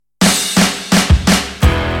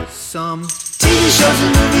Some TV shows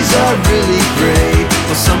and movies are really great,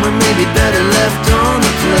 while some are maybe better left on the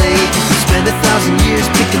plate. You could spend 1,000 years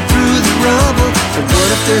picking through the rubble, but what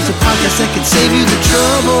if there's a podcast that could save you the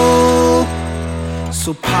trouble?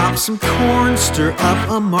 So pop some corn, stir up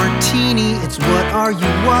a martini. It's What Are You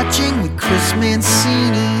Watching with Chris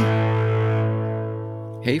Mancini.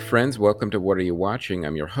 Hey friends, welcome to What Are You Watching?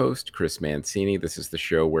 I'm your host, Chris Mancini. This is the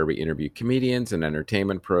show where we interview comedians and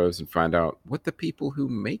entertainment pros and find out what the people who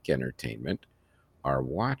make entertainment are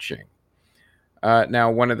watching.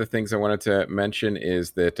 Now, one of the things I wanted to mention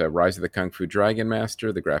is that Rise of the Kung Fu Dragon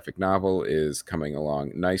Master, the graphic novel, is coming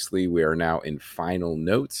along nicely. We are now in final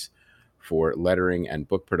notes for lettering, and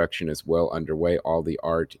book production is well underway. All the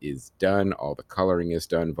art is done. All the coloring is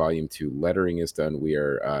done. Volume 2 lettering is done. We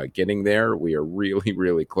are getting there. We are really,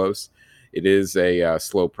 really close. It is a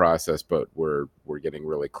slow process, but we're getting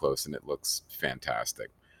really close, and it looks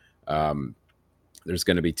fantastic. There's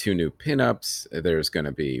going to be 2 new pinups. There's going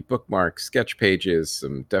to be bookmarks, sketch pages,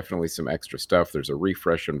 definitely some extra stuff. There's a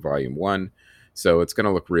refresh on Volume 1. So it's going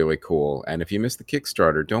to look really cool. And if you missed the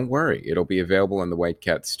Kickstarter, don't worry. It'll be available in the White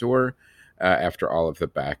Cat store after all of the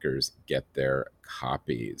backers get their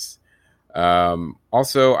copies.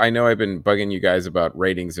 Also, I know I've been bugging you guys about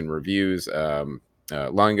ratings and reviews. Long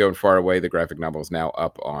Ago and Far Away, the graphic novel is now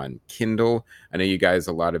up on Kindle. I know you guys,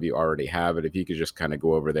 a lot of you already have it. If you could just kind of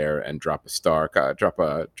go over there and drop a star, drop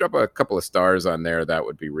a couple of stars on there, that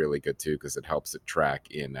would be really good too, because it helps it track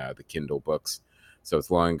in the Kindle books. So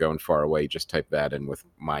it's Long Ago and Far Away. Just type that in with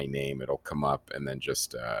my name. It'll come up, and then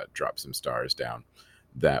just drop some stars down.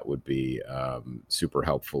 That would be super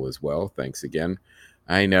helpful as well. Thanks again.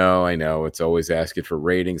 I know. It's always asking for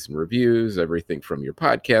ratings and reviews, everything from your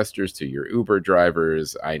podcasters to your Uber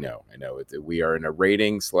drivers. I know. We are in a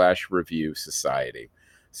rating/review society.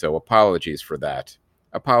 So apologies for that.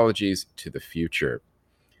 Apologies to the future.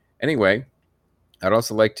 Anyway, I'd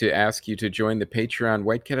also like to ask you to join the Patreon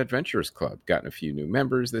White Cat Adventures Club. Gotten a few new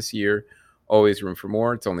members this year. Always room for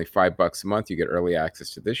more. It's only $5 a month. You get early access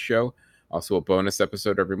to this show. Also a bonus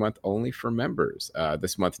episode every month only for members.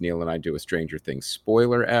 This month, Neil and I do a Stranger Things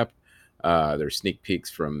spoiler app. There's sneak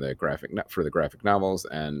peeks from the graphic novels,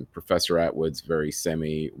 and Professor Atwood's very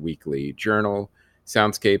semi-weekly journal,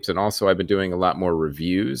 Soundscapes. And also I've been doing a lot more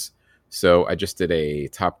reviews. So I just did a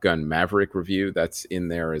Top Gun Maverick review. That's in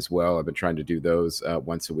there as well. I've been trying to do those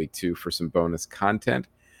once a week too for some bonus content.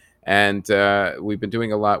 And we've been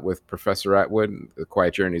doing a lot with Professor Atwood, The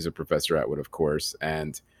Quiet Journeys of Professor Atwood, of course.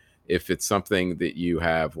 And if it's something that you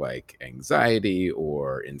have like anxiety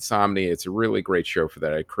or insomnia, it's a really great show for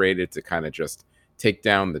that. I created to kind of just take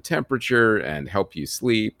down the temperature and help you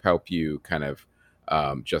sleep, help you kind of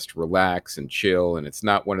just relax and chill. And it's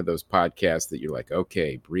not one of those podcasts that you're like,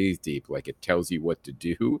 okay, breathe deep, like it tells you what to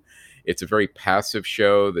do. It's a very passive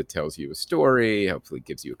show that tells you a story, hopefully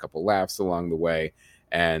gives you a couple laughs along the way,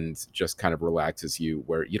 and just kind of relaxes you,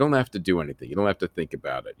 where you don't have to do anything. You don't have to think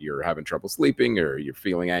about it. You're having trouble sleeping or you're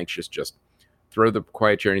feeling anxious, just throw the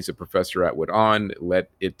Quiet Journeys of Professor Atwood on, let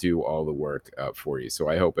it do all the work for you. So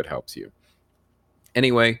I hope it helps you.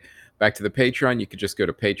 Anyway, back to the Patreon. You could just go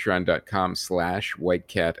to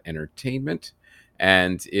patreon.com/whitecatentertainment,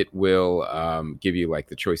 and it will give you like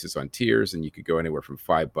the choices on tiers, and you could go anywhere from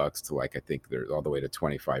 $5 to like, I think there's all the way to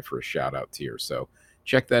 $25 for a shout out tier. So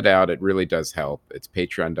check that out. It really does help. It's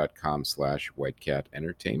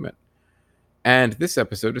patreon.com/whitecatentertainment. And this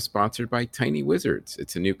episode is sponsored by Tiny Wizards.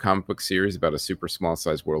 It's a new comic book series about a super small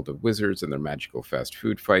size world of wizards and their magical fast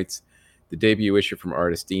food fights. The debut issue from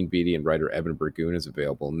artist Dean Beatty and writer Evan Burgoon is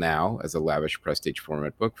available now as a lavish prestige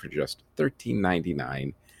format book for just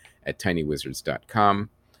 $13.99 at tinywizards.com.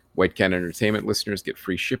 White Cat Entertainment listeners get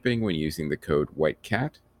free shipping when using the code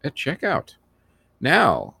WHITECAT at checkout.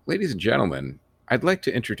 Now, ladies and gentlemen, I'd like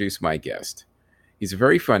to introduce my guest. He's a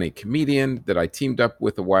very funny comedian that I teamed up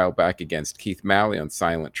with a while back against Keith Malley on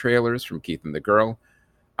Silent Trailers from Keith and the Girl.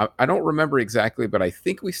 I don't remember exactly, but I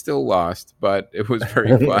think we still lost, but it was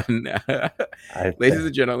very fun. Ladies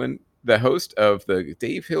and gentlemen, the host of the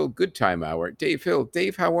Dave Hill Good Time Hour, Dave Hill.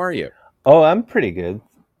 Dave, how are you? Oh, I'm pretty good.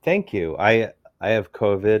 Thank you. I have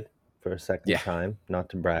COVID for a second time, not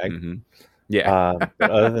to brag. Mm-hmm. Yeah.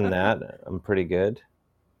 But other than that, I'm pretty good.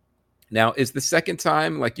 Now, is the second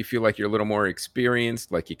time like you feel like you're a little more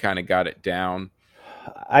experienced, like you kind of got it down?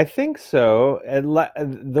 I think so.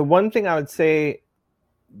 The one thing I would say,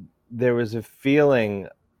 there's a certain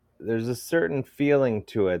feeling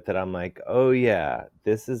to it that I'm like, oh yeah,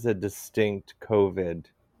 this is a distinct COVID,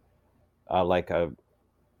 like a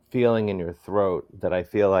feeling in your throat that I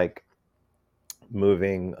feel like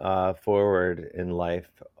moving forward in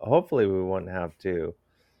life, hopefully we won't have to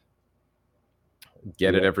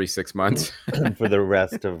Get it every 6 months. for the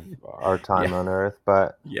rest of our time Yeah. on Earth.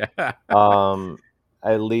 But Yeah.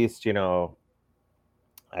 at least,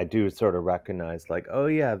 I do sort of recognize, like, oh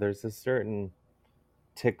yeah, there's a certain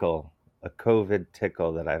tickle, a COVID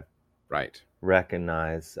tickle that I've Right.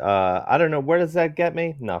 recognized. I don't know, where does that get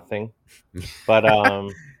me? Nothing. But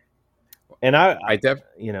and I def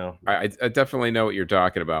you know, I definitely know what you're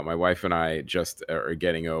talking about. My wife and I just are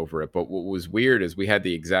getting over it. But what was weird is we had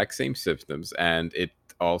the exact same symptoms, and it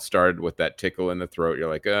all started with that tickle in the throat. You're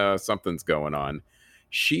like, something's going on.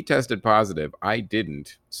 She tested positive. I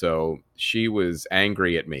didn't. So she was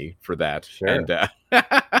angry at me for that. sure. And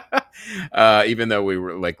even though we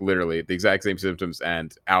were like literally the exact same symptoms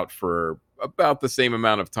and out for about the same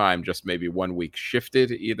amount of time, just maybe 1 week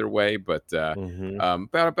shifted either way. But Hmm.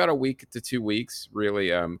 about a week to 2 weeks. Really,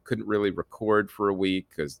 couldn't really record for a week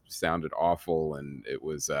because it sounded awful, and it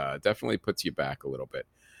was definitely puts you back a little bit.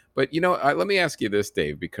 But let me ask you this,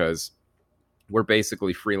 Dave, because we're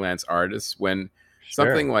basically freelance artists. When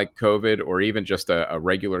something Sure. like COVID or even just a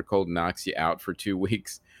regular cold knocks you out for 2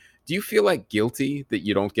 weeks, do you feel like guilty that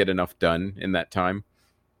you don't get enough done in that time?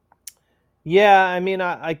 Yeah, I mean,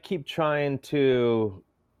 I keep trying to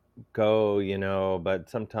go, but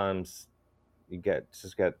sometimes you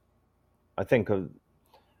just get, I think of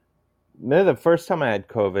maybe the first time I had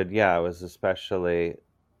COVID, yeah, I was especially,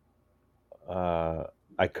 uh,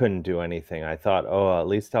 I couldn't do anything. I thought, oh, at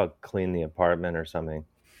least I'll clean the apartment or something,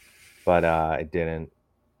 but I didn't.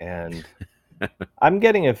 And I'm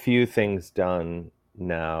getting a few things done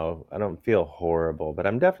now. I don't feel horrible, but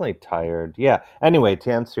I'm definitely tired. Yeah. Anyway,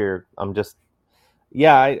 to answer I'm just,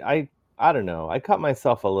 yeah, I don't know. I cut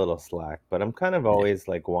myself a little slack, but I'm kind of Yeah. always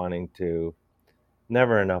like wanting to,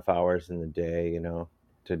 never enough hours in the day,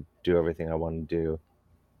 to do everything I want to do.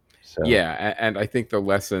 So, Yeah, and I think the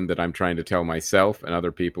lesson that I'm trying to tell myself and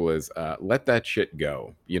other people is let that shit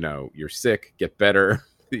go. You're sick, get better.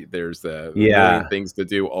 There's a million yeah. things to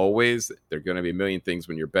do always. There are going to be a million things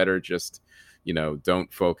when you're better. Just,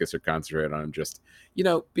 don't focus or concentrate on them. Just,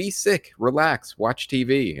 be sick, relax, watch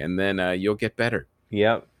TV, and then you'll get better.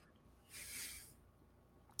 Yep.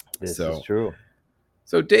 This is So, true.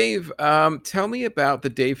 so, Dave, tell me about the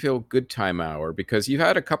Dave Hill Good Time Hour because you've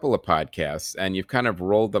had a couple of podcasts and you've kind of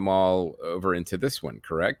rolled them all over into this one,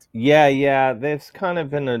 correct? Yeah, yeah. There's kind of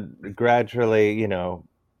been a gradually,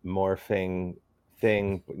 morphing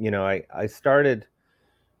thing. I started,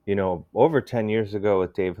 over 10 years ago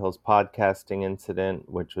with Dave Hill's podcasting incident,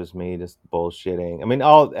 which was me just bullshitting. I mean,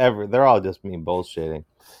 they're all just me bullshitting.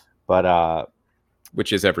 But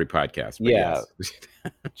Which is every podcast, but yeah, yes.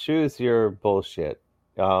 choose your bullshit.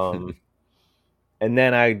 Um, and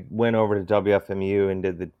then I went over to WFMU and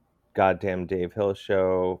did the goddamn Dave Hill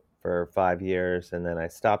show for 5 years, and then I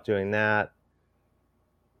stopped doing that.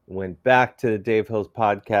 Went back to the Dave Hill's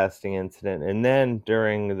podcasting incident, and then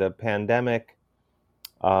during the pandemic,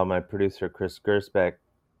 my producer Chris Gersbeck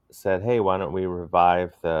said, "Hey, why don't we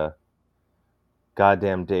revive the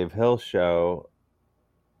goddamn Dave Hill show?"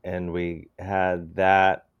 And we had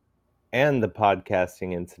that and the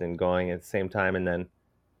podcasting incident going at the same time, and then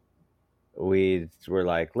we were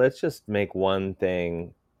like, let's just make one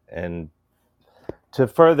thing. And to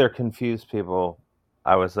further confuse people,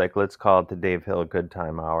 I was like, let's call it the Dave Hill Good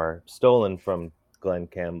Time Hour, stolen from Glenn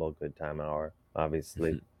Campbell Good Time Hour,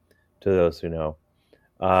 obviously, to those who know.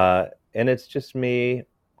 And it's just me,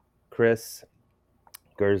 Chris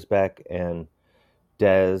Gersbeck, and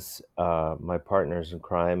Des, my partners in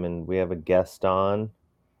crime, and we have a guest on,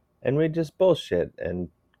 and we just bullshit and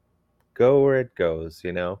go where it goes,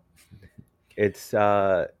 It's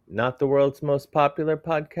not the world's most popular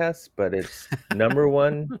podcast, but it's number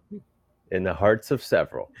one in the hearts of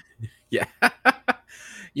several. Yeah.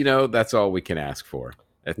 That's all we can ask for.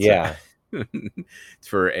 It's Yeah, it's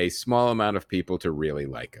for a small amount of people to really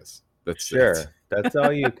like us. That's it. sure. That's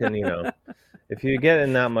all you can, if you're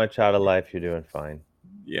getting that much out of life, you're doing fine.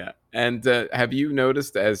 Yeah. And have you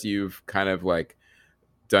noticed as you've kind of like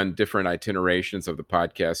done different itinerations of the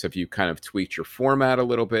podcast, have you kind of tweaked your format a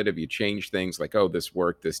little bit? Have you changed things like, oh, this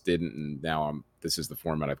worked, this didn't, and now this is the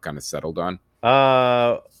format I've kind of settled on?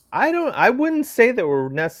 I wouldn't say that we're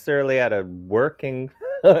necessarily at a working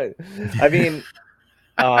I mean,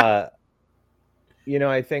 I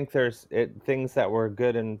think there's things that were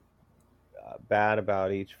good and bad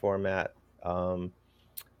about each format.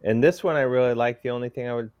 And this one I really like. The only thing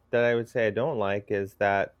I would say I don't like is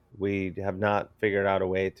that we have not figured out a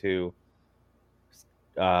way to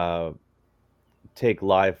uh, take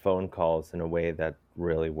live phone calls in a way that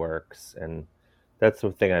really works. And that's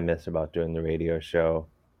the thing I miss about doing the radio show.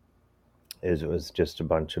 Is it was just a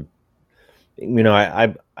bunch of,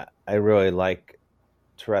 I really like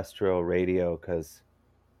terrestrial radio because,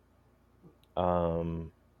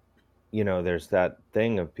 there's that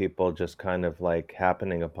thing of people just kind of like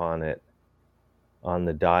happening upon it on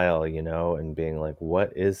the dial, and being like,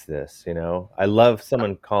 what is this? I love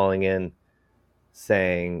someone calling in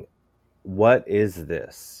saying, what is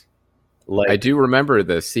this? I Like, do remember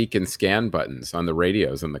the seek and scan buttons on the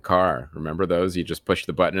radios in the car. Remember those? You just push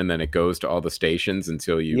the button and then it goes to all the stations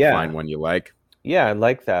until you find yeah, one you like. yeah, I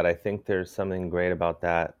like that. I think there's something great about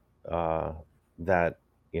that, that,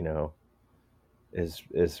 you know,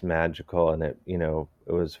 is magical, and it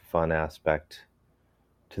was a fun aspect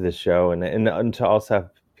to the show, and to also have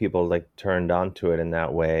people like turned on to it in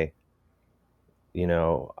that way. you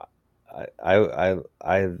know I I I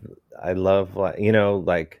I, I love, like,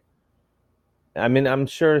 like, I mean, I'm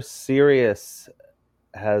sure Sirius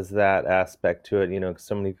has that aspect to it, 'cause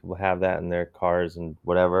so many people have that in their cars and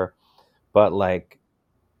whatever. But like,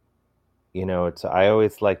 it's, I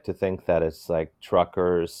always like to think that it's like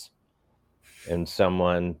truckers and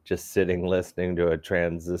someone just sitting listening to a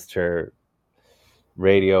transistor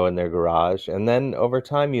radio in their garage. And then over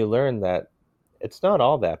time you learn that it's not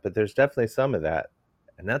all that, but there's definitely some of that.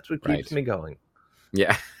 And that's what keeps Right. me going.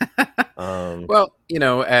 Yeah. Um, Well,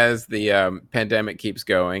 as the pandemic keeps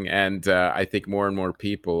going, and I think more and more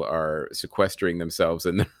people are sequestering themselves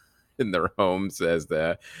in their homes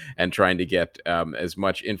and trying to get as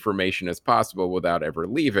much information as possible without ever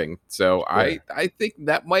leaving. So sure. I think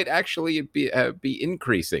that might actually be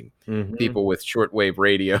increasing Hmm. people with shortwave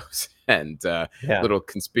radios and Yeah. little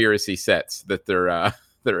conspiracy sets that they're at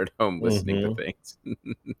home listening to Hmm. things.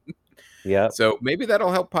 Yep. So maybe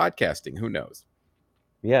that'll help podcasting. Who knows?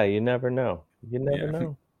 Yeah, you never know. You never Yeah.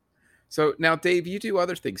 know. So now, Dave, you do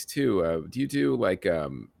other things too. Do you do like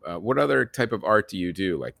what other type of art do you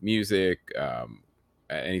do? Like music,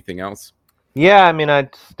 anything else? Yeah, I mean,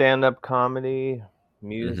 I'd stand up comedy, Hmm.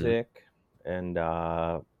 music, and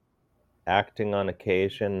acting on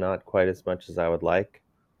occasion, not quite as much as I would like.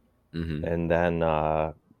 Hmm. And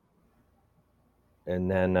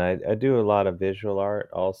then I do a lot of visual art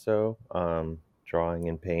also, drawing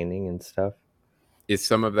and painting and stuff. Is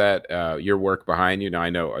some of that your work behind you? Now I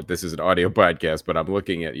know this is an audio podcast, but I'm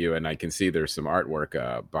looking at you and I can see there's some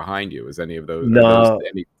artwork behind you. Is any of those are those No,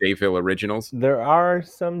 any Dave Hill originals? there are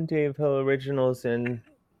some Dave Hill originals in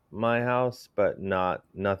my house, but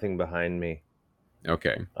nothing behind me.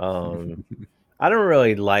 Okay. Um, I don't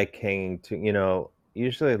really like hanging to,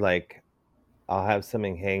 usually like I'll have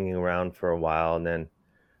something hanging around for a while and then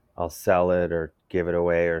I'll sell it or give it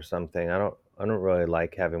away or something. I don't really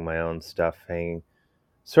like having my own stuff hanging.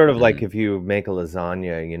 Sort of like Hmm. if you make a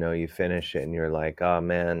lasagna, you finish it and you're like, "Oh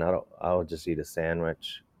man, I'll just eat a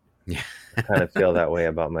sandwich." Yeah. I kind of feel that way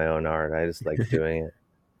about my own art. I just like doing it.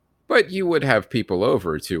 But you would have people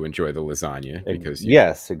over to enjoy the lasagna because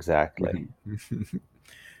Yes, exactly. Mhm.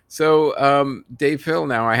 So, Dave Hill,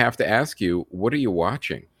 now I have to ask you, what are you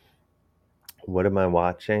watching? What am I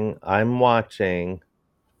watching? I'm watching,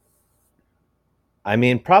 I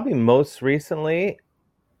mean, probably most recently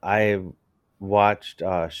I watched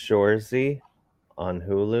Shoresy on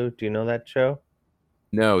Hulu. Do you know that show?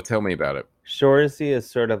 No, tell me about it. Shoresy is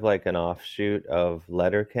sort of like an offshoot of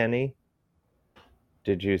Letterkenny.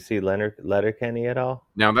 Did you see Letterkenny at all?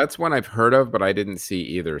 Now that's one I've heard of, but I didn't see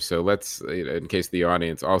either. So let's, in case the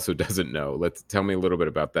audience also doesn't know, let's tell me a little bit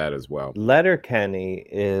about that as well. Letterkenny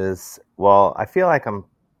is, well, I feel like I'm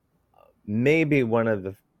maybe one of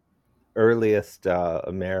the earliest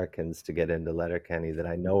Americans to get into Letterkenny that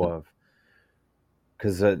I know of.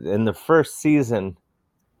 Because in the first season,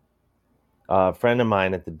 a friend of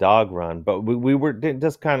mine at the dog run, but we were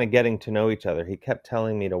just kind of getting to know each other. He kept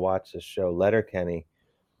telling me to watch this show, Letterkenny,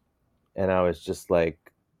 and I was just like,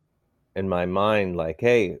 in my mind, like,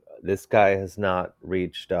 hey, this guy has not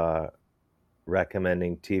reached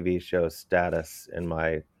recommending TV show status in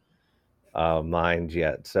my mind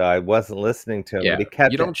yet. So I wasn't listeing to him, but Yeah, he kept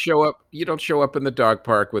it. you don't show up in the dog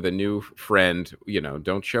park with a new friend,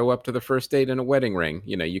 don't show up to the first date in a wedding ring.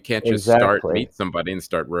 You can't just Exactly. meet somebody and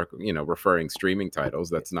start referring streaming titles.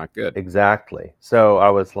 That's not good. Exactly. So I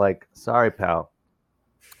was like, sorry, pal,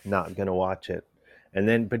 not gonna watch it. And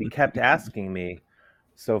then, but he kept asking me.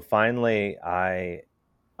 So finally, uh,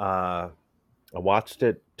 I watched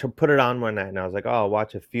it, to put it on one night, and I was like, oh, I'll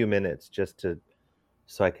watch a few minutes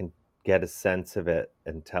so I can get a sense of it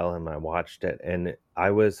and tell him I watched it. And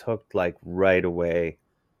I was hooked like right away.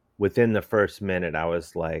 Within the first minute, I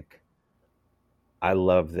was like, I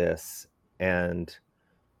love this. And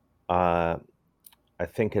uh, I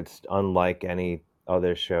think it's unlike any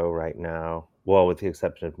other show right now. Well, with the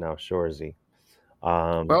exception of now Shoresy.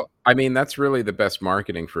 Um, Well, I mean, that's really the best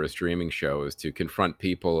marketing for a streaming show is to confront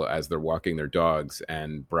people as they're walking their dogs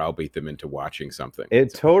and browbeat them into watching something.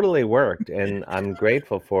 it So, totally worked, and I'm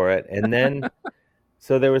grateful for it. And then,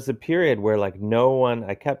 so there was a period where like no one,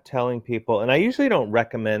 I kept telling people, and I usually don't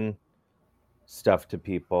recommend stuff to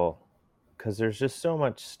people because there's just so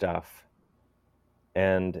much stuff.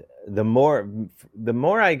 And the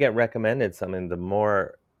more I get recommended something,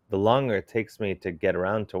 the longer it takes me to get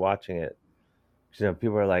around to watching it.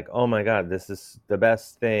 People are like, "Oh my God, this is the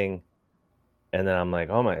best thing," and then I'm like,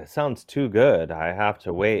 "Oh my, it sounds too good. I have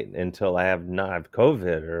to wait until I have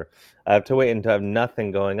COVID, or I have to wait until I have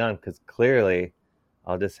nothing going on because clearly,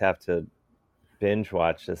 I'll just have to binge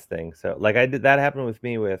watch this thing." So, like, I did that happened with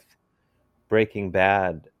me with Breaking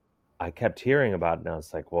Bad. I kept hearing about it, and I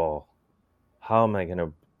was like, "Well, how am I going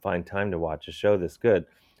to find time to watch a show this good?"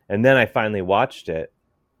 And then I finally watched it,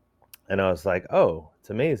 and I was like, "Oh, it's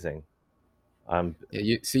amazing."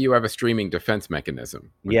 you have a streaming defense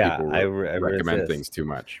mechanism when Yeah, people I recommend things resist. too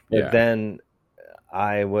much. But Yeah. then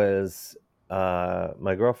I was,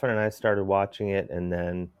 my girlfriend and I started watching it, and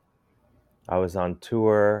then I was on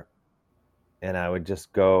tour, and I would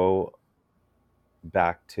just go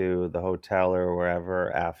back to the hotel or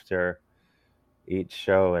wherever after each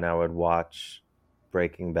show, and I would watch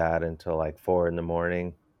Breaking Bad until like 4 in the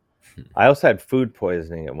morning. I also had food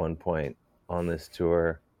poisoning at one point on this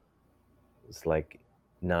tour. It's like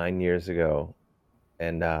 9 years ago,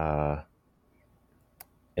 and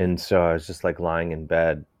so I was just like lying in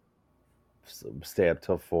bed, stay up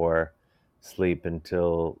till 4, sleep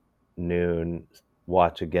until noon,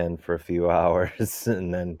 watch again for a few hours,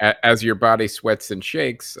 and then As your body sweats and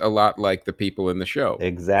shakes, a lot like the people in the show.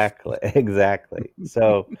 exactly, exactly.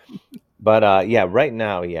 So, but yeah, right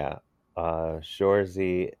now, yeah,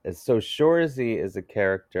 Shorzy is a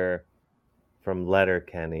character from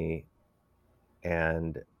Letterkenny,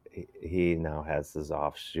 and he now has his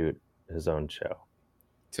offshoot, his own show.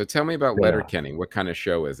 So tell me about Spin-off. Letterkenny. What kind of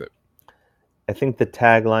show is it? I think the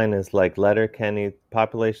tagline is like Letterkenny.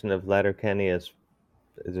 Population of Letterkenny is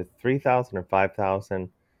it 3,000 or 5,000?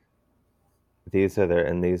 These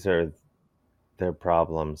are their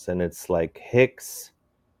problems, and it's like Hicks,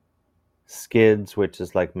 Skids, which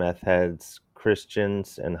is like meth heads,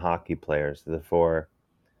 Christians, and hockey players. The four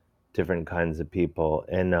different kinds of people,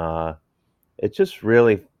 and it's just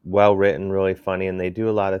really well written, really funny, and they do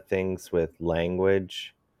a lot of things with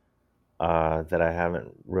language that I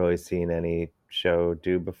haven't really seen any show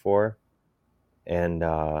do before, and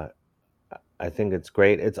I think it's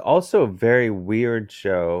great. It's also a very weird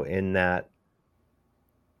show in that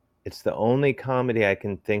it's the only comedy I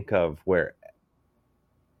can think of where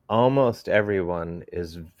almost everyone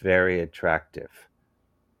is very attractive,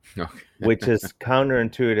 Okay. which is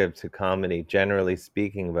counterintuitive to comedy, generally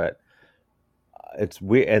speaking, but it's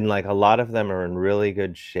weird. And like a lot of them are in really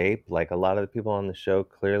good shape. Like a lot of the people on the show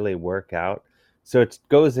clearly work out. So it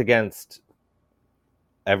goes against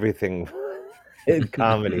everything in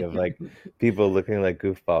comedy of like people looking like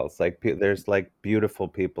goofballs. Like there's like beautiful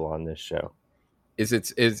people on this show.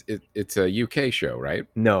 It's a UK show, right?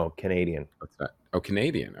 No, Canadian. What's that? Oh,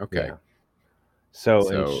 Canadian. Okay. Yeah. So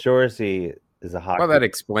in So, Shorzy is a well, hockey. that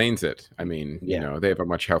explains it. I mean, Yeah, they have a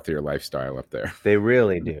much healthier lifestyle up there. they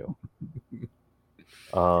really do.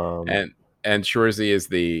 Um, And Shorzy is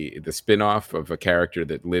the spin-off of a character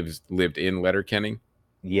that lived in Letterkenny.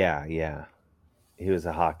 yeah, yeah. He was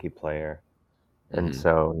a hockey player, and Mhm.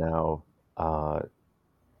 so now,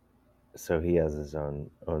 so he has his own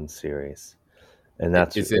series, and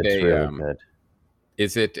Is it it's really good.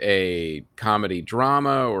 is it a comedy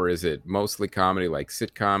drama, or is it mostly comedy like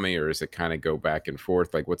sitcom, or is it kind of go back and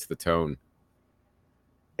forth? Like, what's the tone?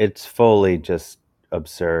 It's fully just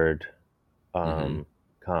absurd Hmm.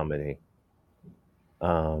 comedy.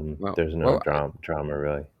 Well, There's no well, drama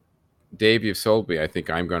really. Dave, you've sold me. I think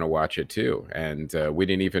I'm going to watch it too. And we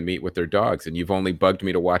didn't even meet with their dogs, and you've only bugged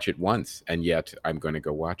me to watch it once, and yet I'm going to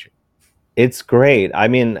go watch it. It's great. I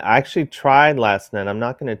mean, I actually tried last night. I'm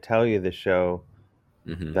not going to tell you the show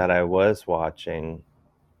Hmm. that I was watching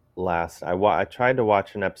I tried to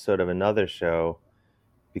watch an episode of another show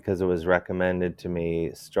because it was recommended to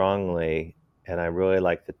me strongly, and I really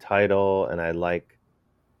like the title, and I like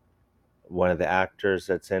one of the actors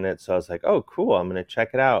that's in it. So I was like, "Oh, cool! I'm gonna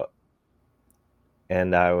check it out."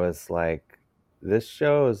 And I was like, "This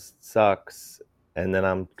show sucks," and then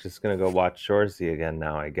I'm just gonna go watch Shorzy again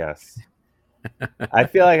now, I guess. I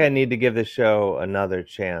feel like I need to give the show another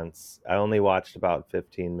chance. I only watched about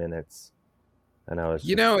 15 minutes, and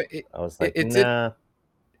You know, I was it like, it's it, "Nah."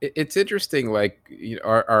 it's interesting. Like,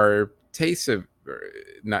 our tastes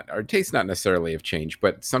not our tastes not necessarily have changed,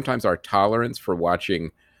 but sometimes our tolerance for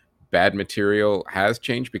watching bad material has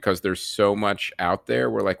changed because there's so much out there.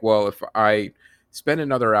 We're like, well, if I spend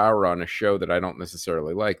another hour on a show that I don't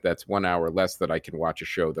necessarily like, that's 1 hour less that I can watch a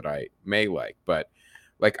show that I may like. But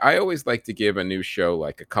like, I always like to give a new show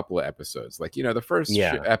like a couple of episodes. Like, the first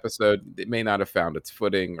Yeah. episode, it may not have found its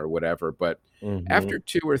footing or whatever, but Hmm. after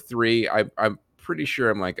two or three, I'm pretty sure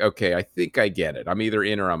I'm like, okay, I think I get it. I'm either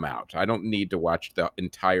in or I'm out. I don't need to watch the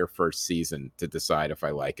entire first season to decide if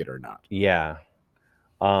I like it or not. Yeah.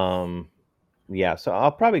 Um, yeah. So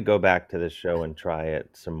I'll probably go back to the show and try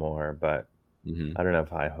it some more, but Hmm. I don't have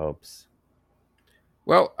high hopes.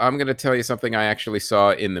 Well, I'm going to tell you something I actually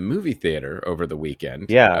saw in the movie theater over the weekend.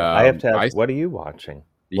 Yeah, I have to ask, what are you watching?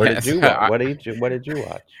 Where did Yes, you watch? What did you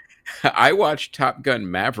watch? I watched Top Gun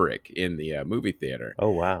Maverick in the movie theater,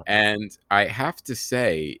 Oh wow. and I have to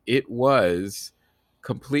say it was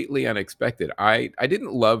completely unexpected. I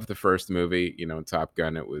didn't love the first movie, Top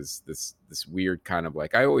Gun. It was this weird kind of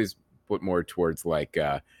like I always put more towards like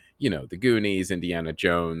the Goonies, Indiana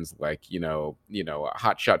Jones, like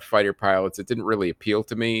hotshot fighter pilots. It didn't really appeal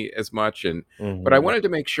to me as much, but I Hmm. wanted to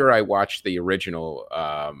make sure I watched the original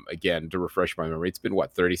again to refresh my memory. It's been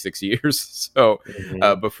what 36 years, so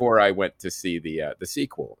Hmm. before I went to see the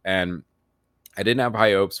sequel, and I didn't have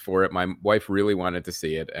high hopes for it. My wife really wanted to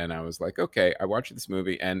see it, and I was like, okay. I watched this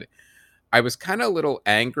movie, and I was kind of a little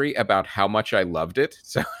angry about how much I loved it.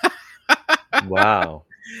 So Wow.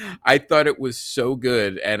 I thought it was so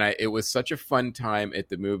good, and it was such a fun time at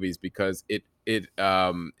the movies because it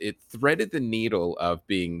threaded the needle of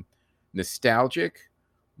being nostalgic,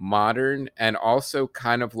 modern, and also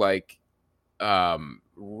kind of like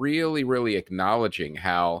really really acknowledging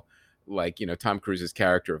how like Tom Cruise's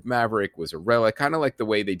character of Maverick was a relic, kind of like the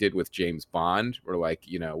way they did with James Bond, or like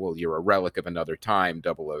well, you're a relic of another time,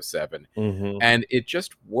 007. Hmm. And it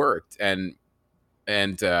just worked, and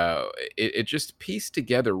it just pieced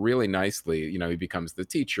together really nicely. He becomes the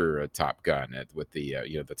teacher at Top Gun with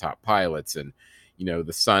the top pilots, and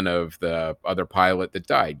the son of the other pilot that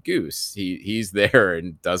died, Goose. He's there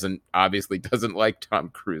and obviously doesn't like Tom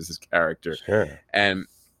Cruise's character, Sure. and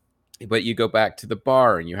but you go back to the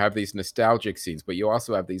bar and you have these nostalgic scenes, but you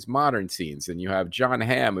also have these modern scenes, and you have John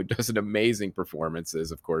Hamm, who does an amazing performance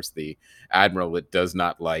as, of course, the admiral that does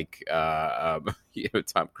not like Tom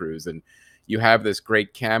Cruise, and you have this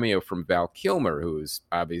great cameo from Val Kilmer, who's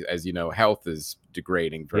obvious, as you know, health is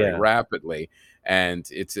degrading very Yeah. rapidly, and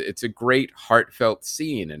it's a great heartfelt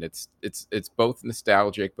scene, and it's both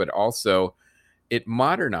nostalgic, but also it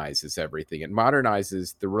modernizes everything. It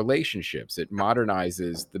modernizes the relationships. It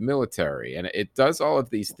modernizes the military, and it does all of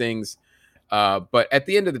these things. But at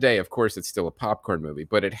the end of the day, of course, it's still a popcorn movie.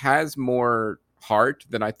 But it has more heart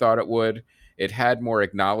than I thought it would. It had more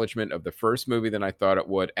acknowledgement of the first movie than I thought it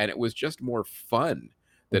would, and it was just more fun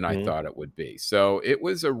than I Hmm. thought it would be. So it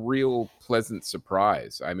was a real pleasant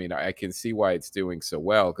surprise. I mean, I can see why it's doing so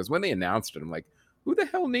well, because when they announced it, I'm like, who the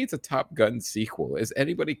hell needs a Top Gun sequel? Is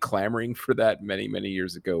anybody clamoring for that many, many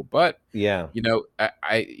years ago? But Yeah.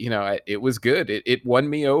 it was good. It won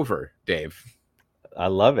me over, Dave. I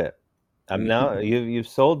love it. I'm now Mhm. you've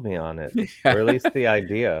sold me on it, or at least the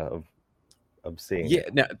idea of seeing Yeah. it.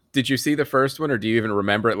 Now, did you see the first one, or do you even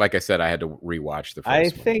remember it? Like I said, I had to rewatch the I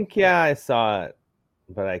first one. think, yeah, I saw it,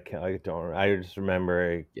 but I don't. I just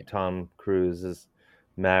remember Yeah. Tom Cruise's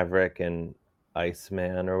Maverick and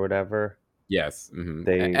Iceman or whatever. Yes.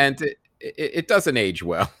 They, And it doesn't age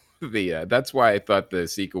well. That's why I thought the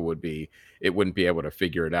sequel it wouldn't be able to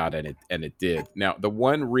figure it out, and it did. Now, the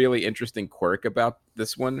one really interesting quirk about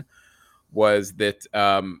this one was that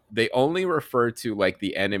they only refer to like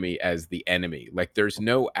the enemy as the enemy. Like there's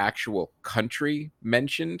no actual country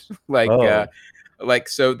mentioned. oh, Like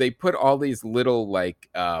so they put all these little like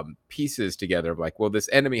pieces together of like, well, this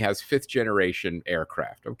enemy has fifth generation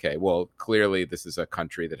aircraft. Okay, well, clearly this is a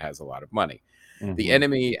country that has a lot of money. The hmm,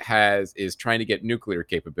 enemy is trying to get nuclear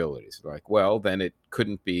capabilities. Like, well, then it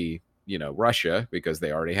couldn't be Russia, because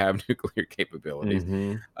they already have nuclear capabilities.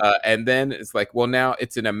 hmm, And then it's like, well, now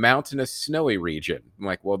it's in a mountainous, snowy region. I'm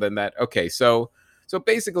like, well, then so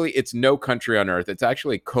basically, it's no country on Earth. It's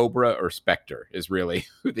actually Cobra or Spectre is really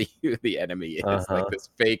who the enemy is. Like uh-huh, this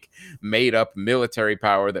fake, made up military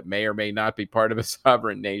power that may or may not be part of a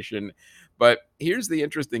sovereign nation. But here's the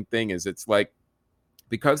interesting thing: is it's like,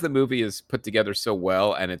 because the movie is put together so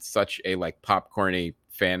well, and it's such a like popcorny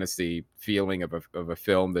fantasy feeling of a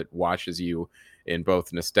film that washes you in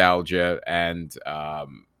both nostalgia and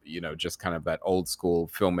just kind of that old school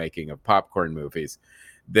filmmaking of popcorn movies,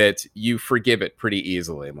 that you forgive it pretty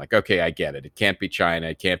easily. I'm like, okay, I get it. It can't be China,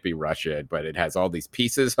 it can't be Russia, but it has all these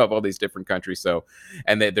pieces of all these different countries. So,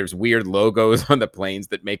 and then there's weird logos on the planes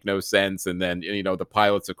that make no sense. And then, the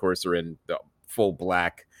pilots, of course, are in the full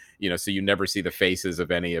black, so you never see the faces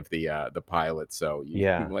of any of the pilots. So you're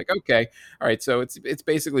Yeah. like, okay, all right. So it's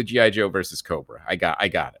basically GI Joe versus Cobra. I got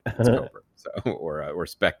it. It's Cobra. So or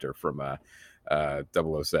Spectre from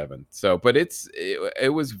Double O Seven. So, but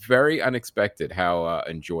it was very unexpected how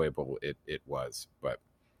enjoyable it was. But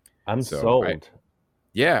I'm so sold.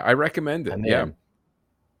 I recommend it. I'm Yeah. in.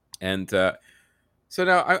 And so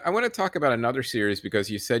now I want to talk about another series because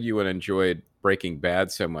you said you had enjoyed Breaking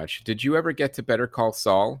Bad so much. Did you ever get to Better Call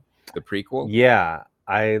Saul, the prequel? Yeah,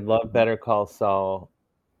 I love Mhm. Better Call Saul,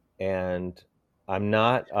 and I'm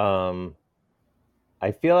not.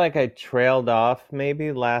 I feel like I trailed off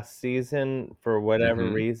maybe last season for whatever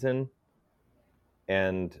Mhm. reason,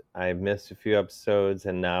 and I missed a few episodes,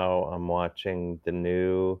 and now I'm watching the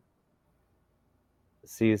new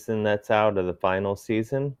season that's out of the final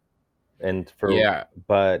season, and Yeah.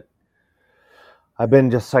 but I've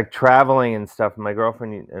been just like traveling and stuff. My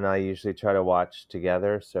girlfriend and I usually try to watch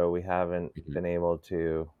together, so we haven't Mhm. been able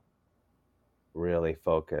to really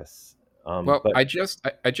focus. Well, But I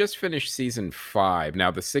just finished season 5. Now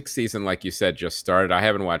the 6th season, like you said, just started. I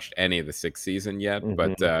haven't watched any of the 6th season yet,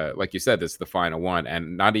 but mhm, like you said, this is the final one,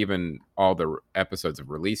 and not even all the episodes have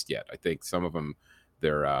released yet. I think some of them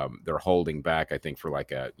they're holding back. I think for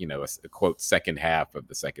like a quote second half of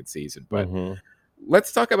the second season. But mhm,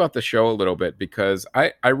 let's talk about the show a little bit because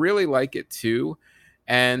I really like it too.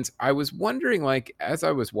 And I was wondering, like, as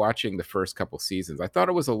I was watching the first couple seasons, I thought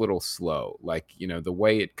it was a little slow. Like, the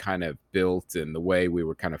way it kind of built and the way we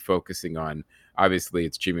were kind of focusing on, obviously,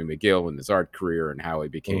 it's Jimmy McGill and his art career and how he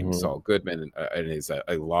became mhm. Saul Goodman and his a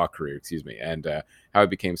law career, excuse me, and how he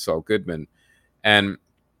became Saul Goodman. And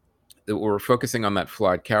we're focusing on that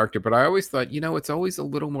flawed character. But I always thought, it's always a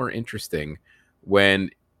little more interesting when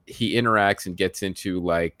he interacts and gets into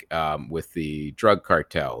like with the drug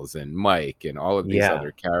cartels and Mike and all of these Yeah.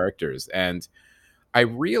 other characters. And I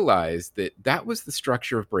realized that that was the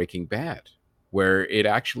structure of Breaking Bad, where it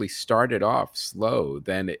actually started off slow.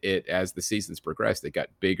 Then as the seasons progressed, it got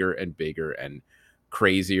bigger and bigger and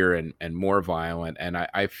crazier and more violent. And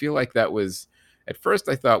I feel like that was, at first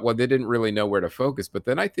I thought, well, they didn't really know where to focus. But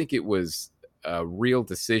then I think it was a real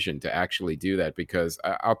decision to actually do that because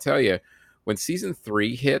I'll tell you, when season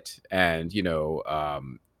 3 hit and,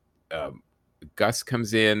 um, Gus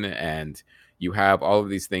comes in and you have all of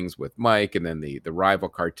these things with Mike and then the rival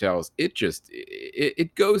cartels.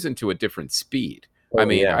 It goes into a different speed. I Oh,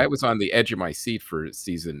 mean, yeah. I was on the edge of my seat for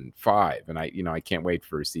season 5 and I can't wait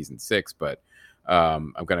for season 6, but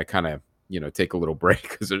I'm going to kind of take a little break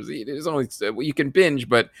because there's only well, you can binge,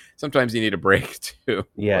 but sometimes you need a break too.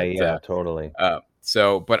 Yeah, But yeah, totally.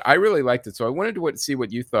 but I really liked it. So I wanted to see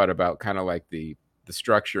what you thought about kind of like the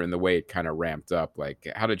structure and the way it kind of ramped up. Like,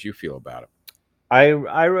 how did you feel about it? I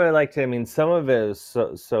really liked it. I mean, some of it is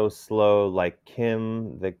so slow, like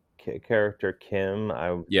Kim, the character Kim.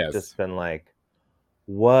 I've Yes. just been like,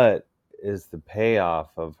 what is the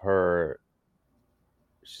payoff of her?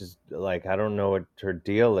 She's like, I don't know what her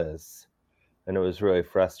deal is. And it was really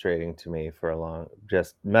frustrating to me for a long,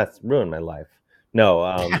 just ruined my life.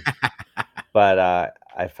 No, but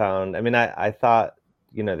I found, I mean, I thought,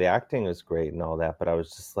 the acting was great and all that, but I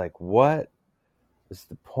was just like, what is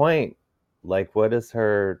the point? Like, what is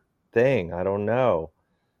her thing? I don't know.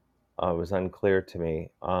 It was unclear to me.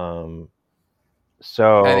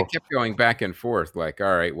 And it So kept going back and forth, like,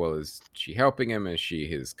 all right, well, is she helping him? Is she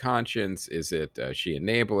his conscience? Is it she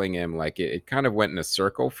enabling him? Like, it kind of went in a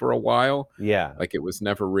circle for a while. yeah. Like, it was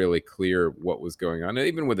never really clear what was going on. And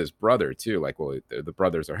even with his brother, too. Like, well, the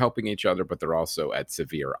brothers are helping each other, but they're also at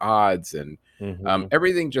severe odds. And Hmm.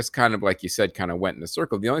 everything just kind of, like you said, kind of went in a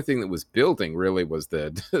circle. The only thing that was building really was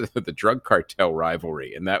the the drug cartel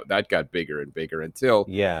rivalry. And that got bigger and bigger until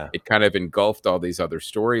Yeah. it kind of engulfed all these other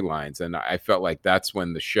storylines. And I felt like that's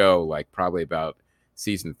when the show, like probably about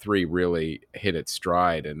season 3, really hit its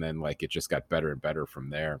stride. And then like it just got better and better from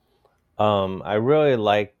there. I really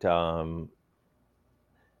liked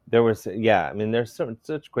there was, yeah, I mean, there's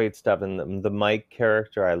such great stuff, and the Mike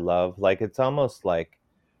character I love. Like, it's almost like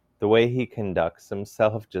the way he conducts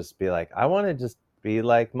himself, just be like, I want to just be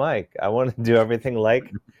like Mike. I want to do everything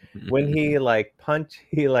like when he like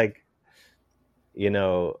he like, you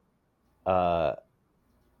know, uh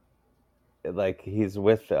like he's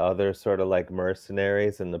with the other sort of like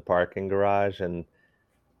mercenaries in the parking garage, and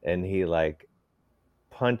he like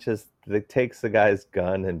takes the guy's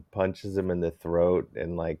gun and punches him in the throat,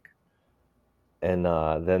 and like And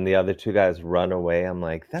then the other two guys run away. I'm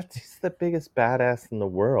like, he's the biggest badass in the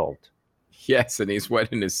world. Yes, and he's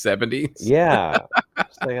what, in his 70s? Yeah.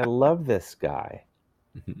 It's like, I love this guy.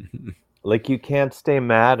 Like, you can't stay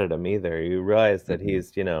mad at him either. You realize that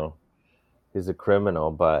he's, he's a criminal,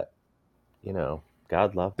 but,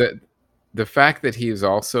 God love him. The fact that he was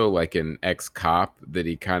also like an ex-cop, that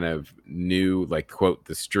he kind of knew, like, quote,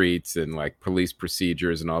 the streets and like police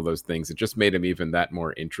procedures and all those things, it just made him even that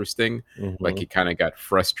more interesting. Like, he kind of got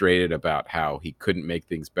frustrated about how he couldn't make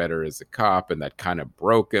things better as a cop, and that kind of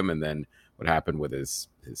broke him. And then what happened with his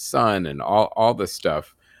son and all this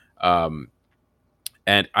stuff. And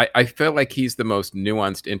I feel like he's the most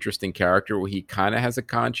nuanced, interesting character, where he kind of has a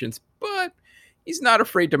conscience, but he's not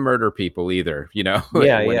afraid to murder people either, Yeah, when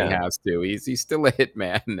he yeah. has to. He's still a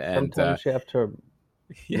hitman. And Sometimes you have to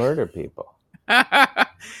murder people.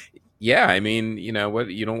 yeah, I mean, what,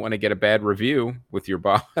 you don't want to get a bad review with your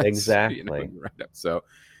boss. Exactly. Right up. So,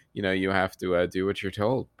 you have to do what you're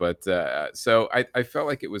told. But so I felt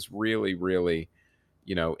like it was really, really,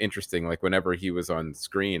 interesting, like whenever he was on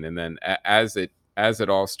screen. And then as it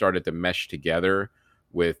all started to mesh together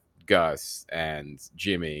with Gus and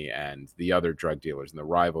Jimmy and the other drug dealers and the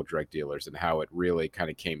rival drug dealers, and how it really kind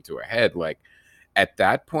of came to a head, like at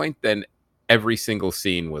that point, then every single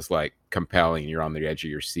scene was like compelling. You're on the edge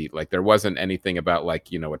of your seat. Like, there wasn't anything about like,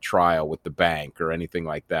 a trial with the bank or anything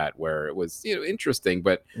like that, where it was, interesting,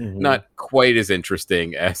 but not quite as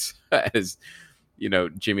interesting as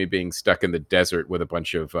Jimmy being stuck in the desert with a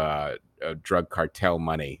bunch of drug cartel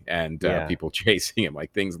money and people chasing him,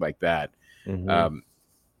 like things like that.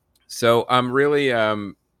 So I'm really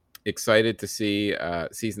excited to see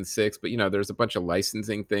season 6, but there's a bunch of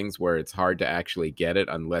licensing things where it's hard to actually get it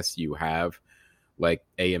unless you have like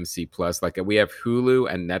AMC Plus. Like, we have Hulu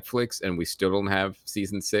and Netflix, and we still don't have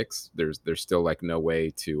season 6. There's still like no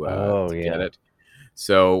way to get it.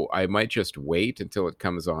 So I might just wait until it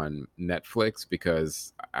comes on Netflix,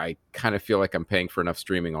 because I kind of feel like I'm paying for enough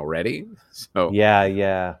streaming already. So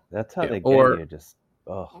yeah, that's how they get you. Just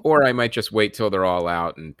or I might just wait till they're all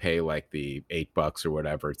out and pay like the $8 or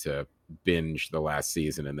whatever to binge the last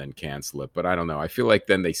season and then cancel it. But I don't know. I feel like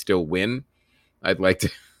then they still win. I'd like to.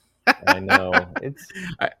 I know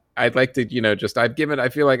I'd like to, I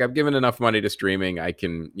feel like I've given enough money to streaming. I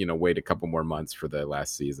can, wait a couple more months for the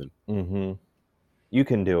last season. You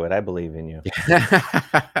can do it. I believe in you.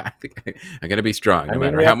 I'm going to be strong, no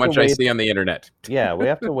matter how much I see on the internet. Yeah, we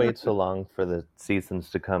have to wait so long for the seasons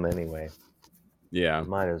to come anyway. Yeah.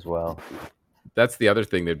 Might as well. That's the other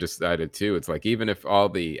thing they've decided too. It's like, even if all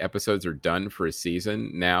the episodes are done for a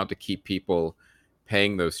season, now to keep people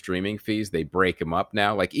paying those streaming fees, they break them up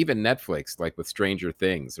now. Like, even Netflix, like with Stranger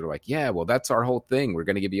Things, they're like, yeah, well, that's our whole thing. We're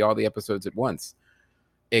going to give you all the episodes at once.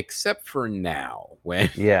 Except for now, when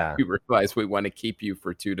we realize we want to keep you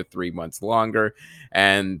for 2 to 3 months longer.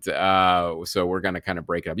 And so we're going to kind of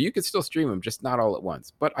break it up. You could still stream them, just not all at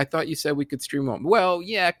once. But I thought you said we could stream them. Well,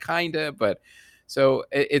 yeah, kind of. But so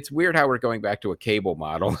it's weird how we're going back to a cable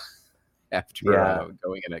model after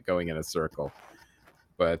going in a circle.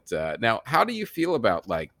 But now, how do you feel about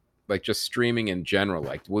like just streaming in general?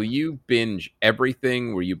 Like, will you binge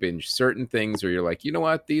everything? Will you binge certain things? Or you're like, you know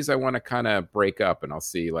what, these I want to kind of break up and I'll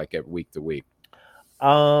see like every week to week?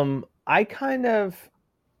 I kind of,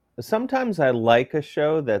 sometimes I like a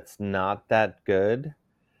show that's not that good,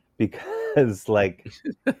 because like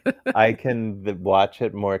I can watch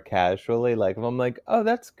it more casually. Like, if I'm like, oh,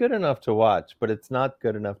 that's good enough to watch, but it's not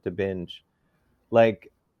good enough to binge.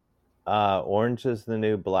 Like Orange is the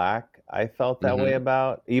New Black, I felt that way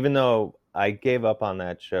about, even though I gave up on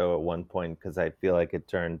that show at one point because I feel like it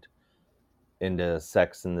turned into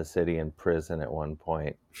Sex in the City and prison at one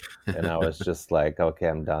point, and I was just like, okay,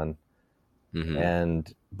 I'm done.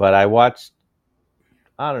 But I watched,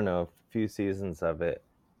 I don't know, a few seasons of it,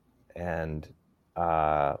 and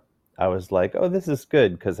I was like, oh, this is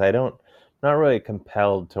good, because not really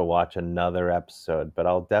compelled to watch another episode, but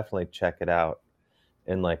I'll definitely check it out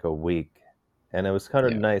in like a week. And it was kind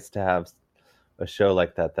of nice to have a show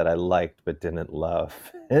like that I liked but didn't love.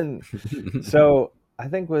 And so I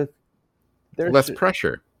think there's less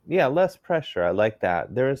pressure. Yeah, less pressure. I like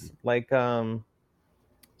that. There's like some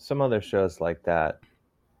other shows like that.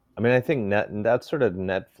 I mean, I think that's sort of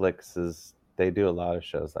Netflix's, they do a lot of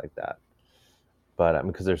shows like that. But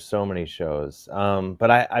because there's so many shows. But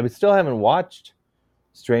I still haven't watched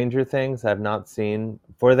Stranger Things. I've not seen,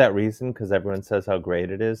 for that reason, because everyone says how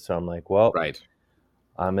great it is. So I'm like, well, right,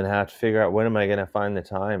 I'm gonna have to figure out when am I gonna find the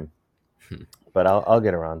time. But I'll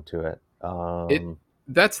get around to it.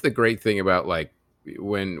 That's the great thing about like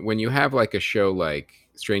when you have like a show like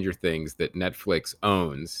Stranger Things that Netflix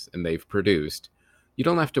owns and they've produced, you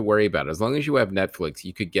don't have to worry about it. As long as you have Netflix,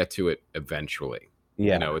 you could get to it eventually.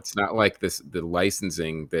 Yeah. It's not like the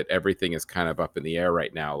licensing that everything is kind of up in the air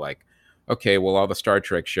right now. Like, okay, well, all the Star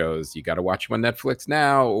Trek shows, you got to watch them on Netflix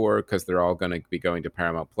now, or because they're all going to be going to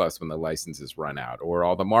Paramount Plus when the licenses run out, or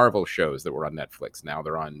all the Marvel shows that were on Netflix, now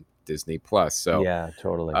they're on Disney Plus. So Yeah,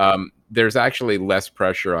 totally. there's actually less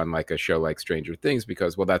pressure on like a show like Stranger Things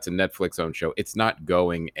because, well, that's a Netflix owned show. It's not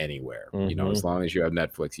going anywhere. As long as you have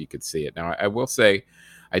Netflix, you could see it. Now, I will say,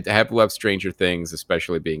 I have loved Stranger Things,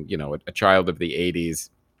 especially being, a child of the 80s,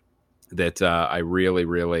 that I really,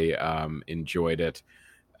 really enjoyed it.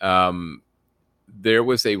 There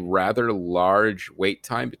was a rather large wait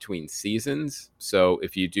time between seasons. So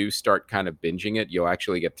if you do start kind of binging it, you'll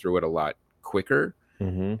actually get through it a lot quicker.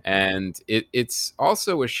 Mm-hmm. And it's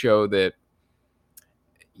also a show that,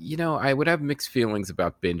 I would have mixed feelings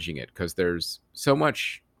about binging it because there's so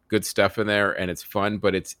much good stuff in there and it's fun,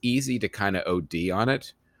 but it's easy to kind of OD on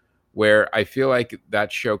it. Where I feel like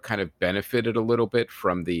that show kind of benefited a little bit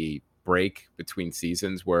from the break between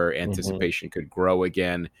seasons where anticipation could grow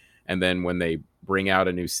again. And then when they bring out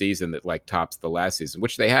a new season that like tops the last season,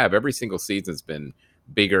 which they have, every single season's been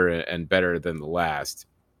bigger and better than the last,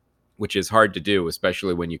 which is hard to do,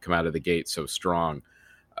 especially when you come out of the gate so strong.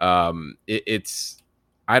 It's,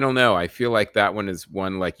 I don't know. I feel like that one is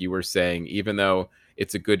one, like you were saying, even though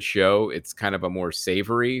it's a good show, it's kind of a more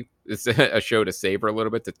savory. It's a show to savor a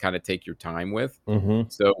little bit, to kind of take your time with. Mm-hmm.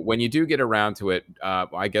 So when you do get around to it,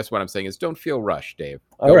 I guess what I'm saying is don't feel rushed, Dave.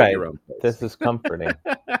 All Go at right. your own pace. This is comforting.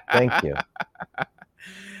 Thank you.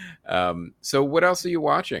 So what else are you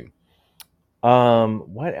watching?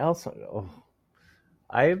 What else? Oh,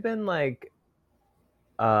 I've been like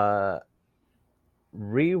rewatching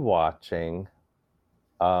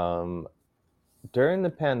during the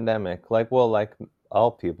pandemic, like all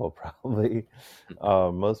people probably,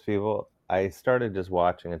 most people, I started just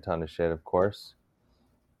watching a ton of shit, of course.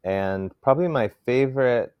 And probably my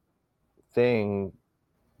favorite thing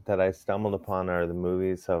that I stumbled upon are the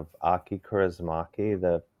movies of Aki Kaurismäki,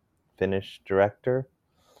 the Finnish director.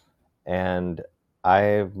 And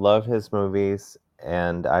I love his movies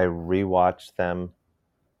and I rewatch them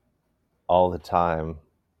all the time.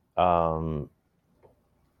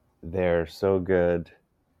 They're so good.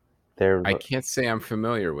 I can't say I'm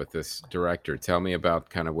familiar with this director. Tell me about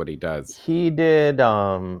kind of what he does. He did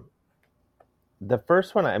the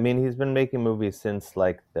first one. I mean, he's been making movies since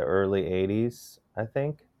like the early 80s, I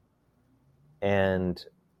think. And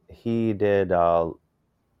he did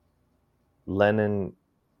Leningrad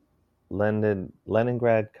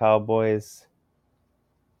Cowboys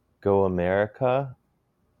Go America,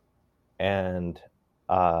 and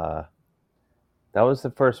that was the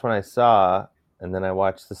first one I saw, and then I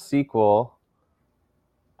watched the sequel,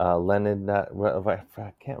 I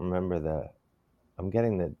can't remember I'm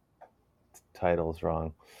getting the titles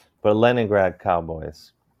wrong, but Leningrad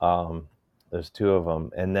Cowboys. There's two of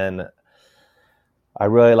them, and then I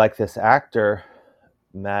really like this actor,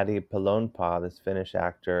 Matti Palonpa, this Finnish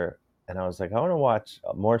actor, and I was like, I want to watch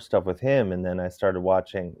more stuff with him. And then I started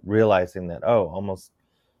watching, realizing that almost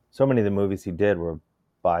so many of the movies he did were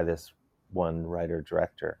by this one writer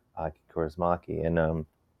director, Aki Kaurismäki, and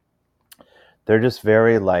they're just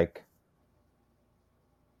very like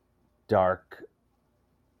dark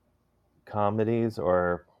comedies,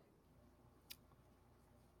 or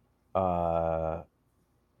they're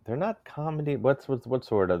not comedy. What's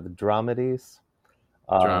sort of the dramedies?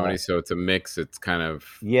 Dramedy, so it's a mix. It's kind of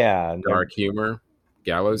dark humor,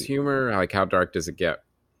 gallows humor. Like, how dark does it get?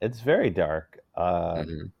 It's very dark,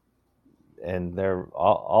 and they're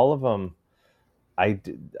all of them. I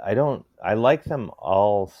like them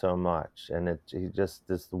all so much, and just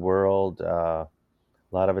this world. A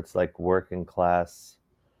lot of it's like working class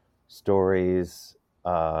stories,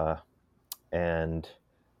 and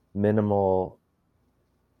minimal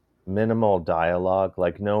dialogue.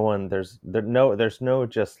 Like there's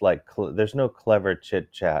no clever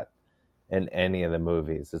chit chat in any of the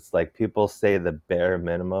movies. It's like people say the bare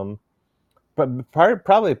minimum. But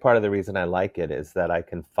probably part of the reason I like it is that I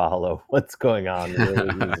can follow what's going on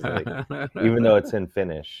really easily, even though it's in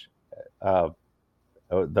Finnish. Though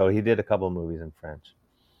he did a couple of movies in French.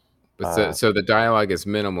 But so the dialogue is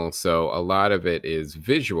minimal, so a lot of it is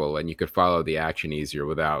visual, and you could follow the action easier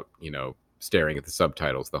without, staring at the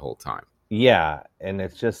subtitles the whole time. Yeah, and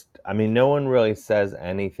it's just, I mean, no one really says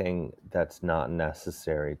anything that's not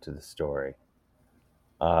necessary to the story.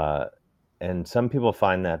 And some people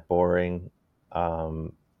find that boring,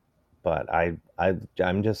 but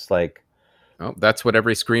I'm just like... Well, that's what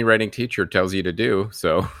every screenwriting teacher tells you to do,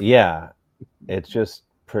 so... Yeah, it's just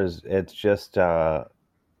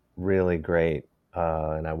really great.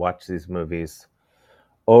 and I watch these movies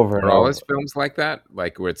over and Are all over. his films like that?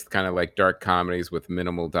 Like where it's kind of like dark comedies with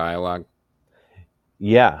minimal dialogue?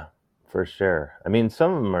 Yeah, for sure. I mean,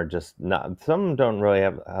 some of them are just not. Some of them don't really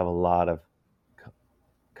have a lot of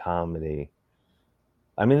comedy.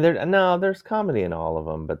 I mean, there's comedy in all of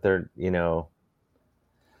them, but they're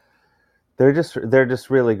just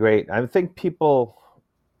really great. I think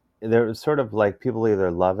they're sort of like people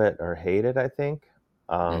either love it or hate it. I think.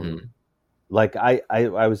 Mm-hmm. Like I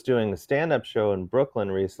was doing a stand-up show in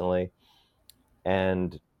Brooklyn recently,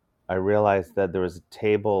 and I realized that there was a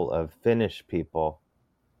table of Finnish people,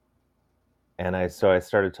 and I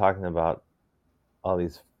started talking about all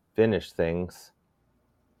these Finnish things,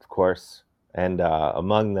 of course, and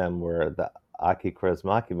among them were the Aki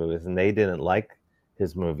Kaurismäki movies, and they didn't like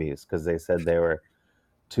his movies because they said they were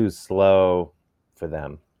too slow for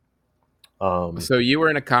them. So you were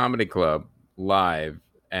in a comedy club live,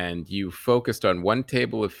 and you focused on one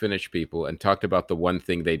table of Finnish people and talked about the one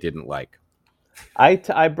thing they didn't like.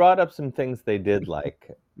 I brought up some things they did like,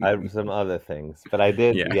 some other things, but I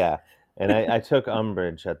did, Yeah. yeah. And I took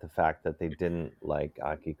umbrage at the fact that they didn't like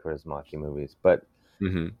Aki Kaurismäki movies, but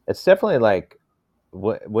Mm-hmm. it's definitely like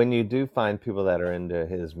when you do find people that are into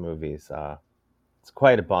his movies, it's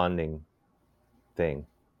quite a bonding thing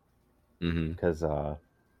Mm-hmm. because,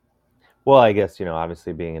 well, I guess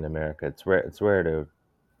obviously being in America, it's rare to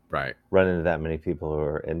Right. run into that many people who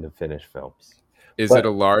are into Finnish films. Is it But a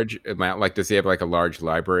large amount? Like, does he have like a large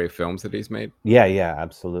library of films that he's made? yeah,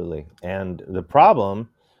 absolutely. And the problem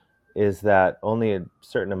is that only a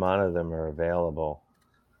certain amount of them are available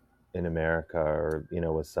in America or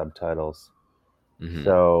with subtitles. Mm-hmm.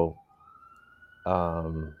 So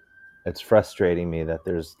it's frustrating me that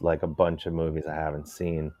there's like a bunch of movies I haven't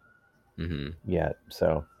seen Mm-hmm. yet.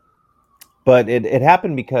 So, but it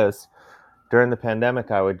happened because during the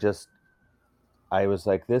pandemic, I was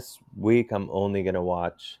like, this week I'm only gonna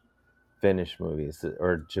watch Finnish movies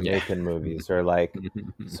or Jamaican movies or like,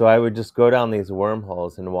 so I would just go down these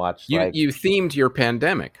wormholes and watch like, You themed your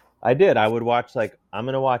pandemic. I did. I would watch like, I'm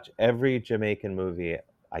gonna watch every Jamaican movie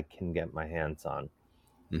I can get my hands on.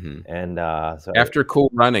 Mm-hmm. And so After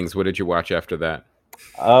Cool Runnings, what did you watch after that?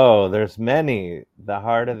 there's many. The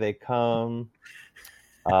Harder They Come,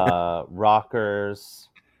 Rockers,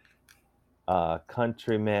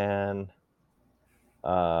 Countryman,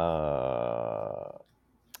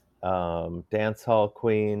 Dance Hall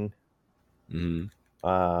Queen, Mm-hmm.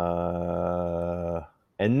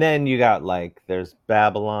 and then you got like there's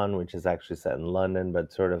Babylon, which is actually set in London,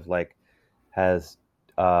 but sort of like has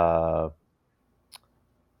the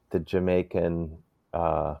Jamaican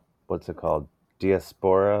what's it called?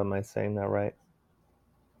 Diaspora, am I saying that right?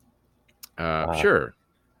 Sure.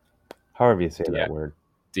 However you say Dia- that word.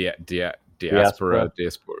 Diaspora.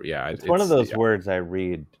 Yeah, It's one of those words I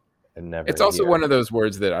read and never It's also hear. one of those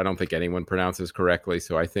words that I don't think anyone pronounces correctly,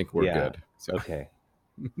 so I think we're good. So. Okay.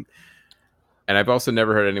 And I've also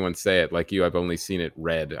never heard anyone say it like you. I've only seen it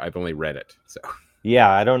read. I've only read it. So Yeah,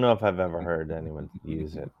 I don't know if I've ever heard anyone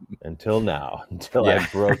use it until now, until I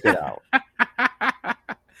broke it out.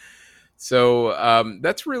 So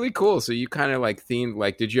that's really cool. So you kind of like themed,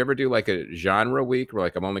 like, did you ever do like a genre week where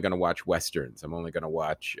like I'm only going to watch Westerns, I'm only going to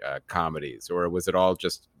watch comedies, or was it all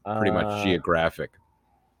just pretty much geographic?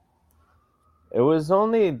 It was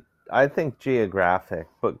only, I think, geographic,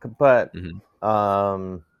 but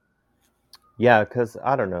yeah, because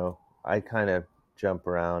I don't know, I kind of jump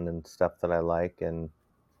around and stuff that I like, and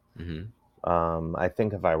I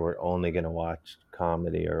think if I were only going to watch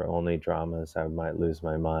comedy or only dramas, I might lose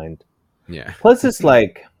my mind. Yeah. Plus, it's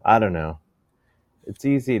like, I don't know, it's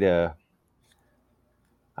easy to,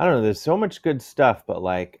 I don't know, there's so much good stuff, but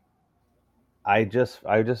like, I just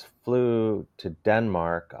flew to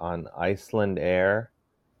Denmark on Iceland Air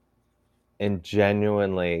and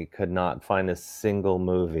genuinely could not find a single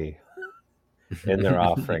movie in their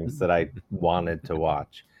offerings that I wanted to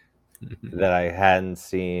watch that I hadn't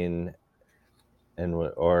seen,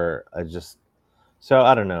 or I just, so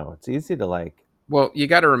I don't know. It's easy to like. Well, you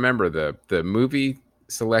got to remember the movie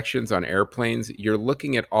selections on airplanes. You're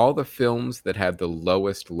looking at all the films that have the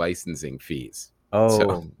lowest licensing fees.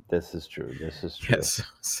 Oh, this is true. This is true. Yes.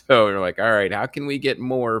 So you're like, all right, how can we get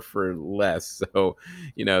more for less? So,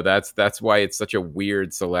 that's why it's such a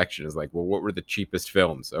weird selection. It's like, well, what were the cheapest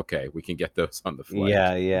films? Okay, we can get those on the flight.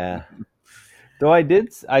 Yeah. Though I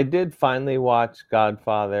did finally watch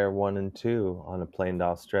Godfather 1 and 2 on a plane to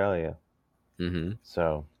Australia. Mm-hmm.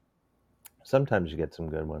 So sometimes you get some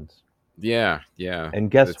good ones. Yeah.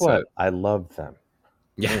 And guess what? I love them.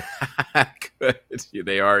 Yeah, good.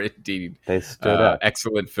 They are indeed. They stood up.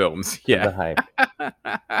 Excellent films. Yeah. The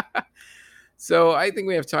hype. So I think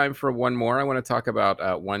we have time for one more. I want to talk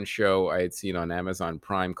about one show I had seen on Amazon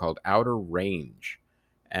Prime called Outer Range.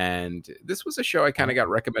 And this was a show I kind of got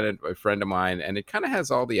Oh, recommended by a friend of mine, and it kind of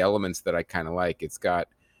has all the elements that I kind of like. It's got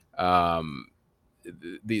um,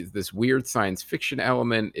 this weird science fiction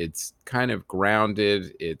element. It's kind of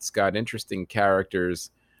grounded. It's got interesting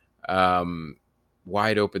characters, um,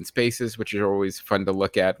 wide open spaces, which are always fun to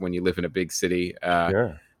look at when you live in a big city.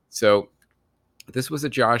 sure. So this was a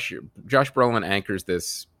Josh Brolin anchors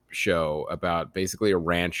this show about basically a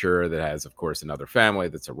rancher that has, of course, another family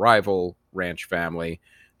that's a rival ranch family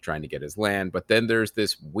trying to get his land. But then there's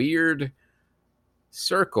this weird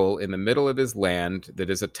circle in the middle of his land that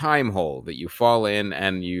is a time hole that you fall in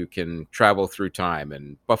and you can travel through time,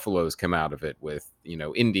 and buffaloes come out of it with,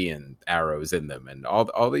 Indian arrows in them, and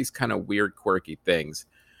all these kind of weird quirky things.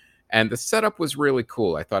 And the setup was really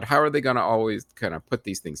cool. I thought, how are they going to always kind of put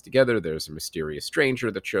these things together? There's a mysterious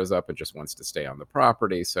stranger that shows up and just wants to stay on the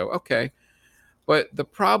property. So, okay. But the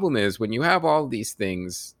problem is when you have all these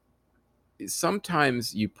things,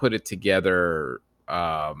 sometimes you put it together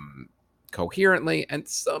coherently, and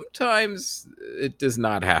sometimes it does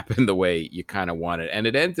not happen the way you kind of want it. And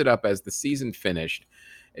it ended up, as the season finished,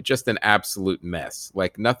 it's just an absolute mess.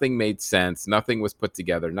 Like, nothing made sense, nothing was put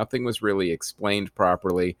together, nothing was really explained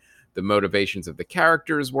properly. The motivations of the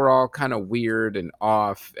characters were all kind of weird and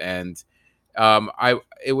off, and I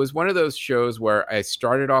it was one of those shows where I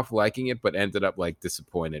started off liking it, but ended up like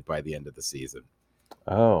disappointed by the end of the season.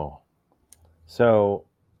 Oh, so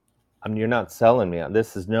you're not selling me on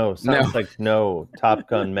this. No, Sounds like no Top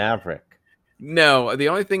Gun Maverick. no. The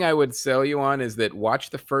only thing I would sell you on is that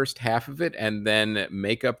watch the first half of it and then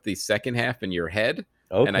make up the second half in your head,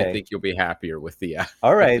 and I Okay. think you'll be happier with the All with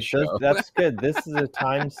the right. show. That's good. This is a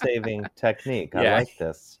time-saving technique. I Yeah, like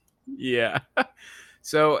this. yeah.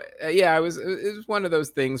 So yeah, it was one of those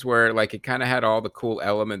things where like it kind of had all the cool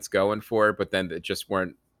elements going for it, but then it just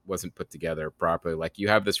wasn't put together properly. Like, you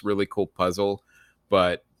have this really cool puzzle,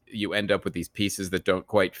 but you end up with these pieces that don't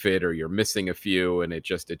quite fit, or you're missing a few, and it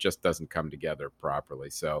just doesn't come together properly.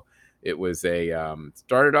 So it was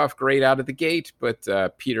started off great out of the gate, but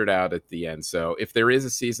petered out at the end. So if there is a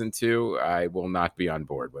season two, I will not be on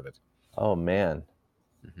board with it. Oh man,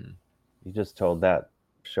 Mhm. you just told that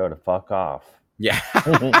show to fuck off. Yeah.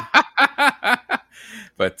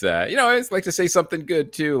 But I always like to say something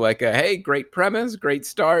good too, like, hey, great premise, great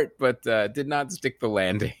start, but did not stick the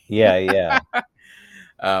landing. Yeah, yeah.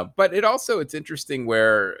 But it's interesting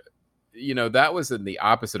where, that was in the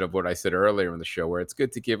opposite of what I said earlier in the show, where it's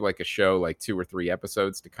good to give like a show like 2 or 3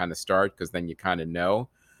 episodes to kind of start, because then you kind of know.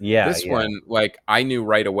 Yeah, This yeah. one, like, I knew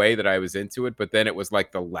right away that I was into it, but then it was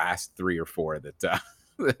like the last 3 or 4 that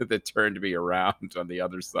that turned me around on the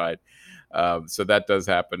other side. So that does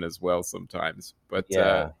happen as well sometimes. But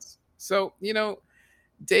Yeah. so,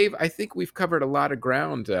 Dave, I think we've covered a lot of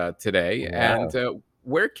ground today. We And have.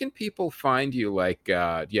 where can people find you? Like,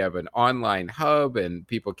 do you have an online hub and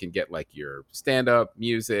people can get like your stand up,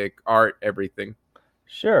 music, art, everything?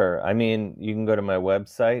 Sure. I mean, you can go to my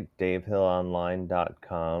website,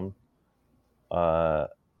 davehillonline.com, uh,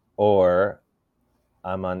 or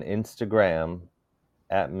I'm on Instagram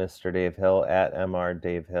at Mr. Dave Hill, at MR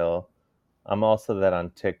Dave Hill. I'm also that on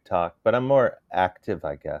TikTok, but I'm more active,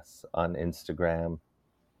 I guess, on Instagram.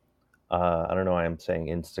 I don't know why I'm saying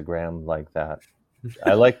Instagram like that.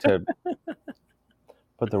 I like to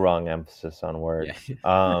put the wrong emphasis on Yeah. words.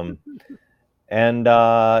 And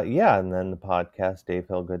yeah, and then the podcast, Dave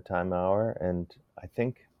Hill Good Time Hour. And I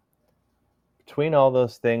think between all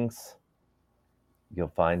those things, you'll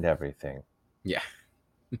find everything. Yeah.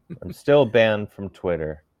 I'm still banned from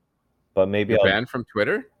Twitter, but maybe You're banned from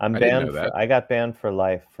Twitter? I'm I didn't know banned that. I got banned for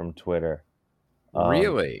life from Twitter. Um,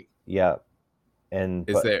 Really? yeah, and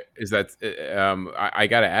Is but there, is that, I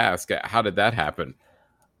got to ask, how did that happen?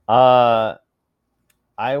 uh,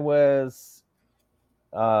 I was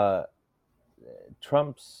uh,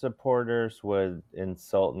 Trump supporters would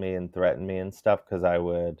insult me and threaten me and stuff because I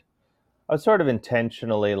would sort of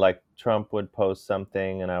intentionally, like, Trump would post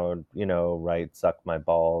something and I would, write "suck my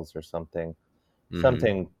balls" or something, Hmm.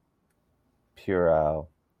 something puerile,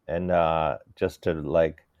 and just to,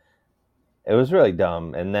 like, it was really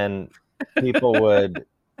dumb. And then people would,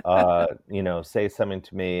 say something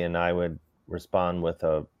to me, and I would respond with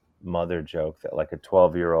a mother joke that like a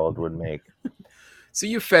 12-year-old would make, So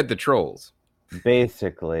you fed the trolls.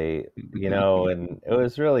 basically, and it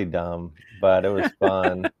was really dumb, but it was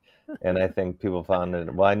fun. And I think people found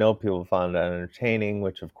it, well, I know people found it entertaining,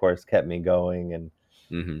 which of course kept me going. And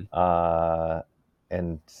Hmm. uh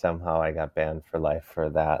and somehow I got banned for life for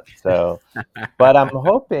that. So, but I'm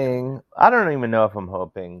hoping, I don't even know if I'm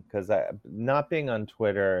hoping, because not being on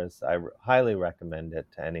Twitter I highly recommend it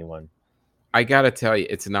to anyone. I gotta tell you,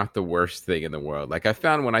 it's not the worst thing in the world. Like, I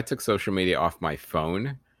found when I took social media off my phone,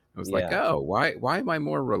 I was like, Yeah. oh, why am I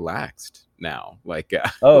more relaxed now? Like,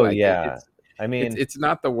 Oh like yeah. I mean, it's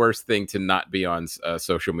not the worst thing to not be on a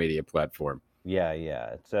social media platform. yeah,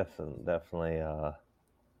 it's definitely.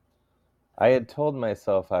 I had told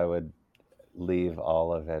myself I would leave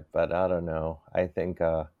all of it, but I don't know. I think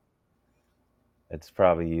it's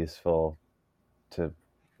probably useful to,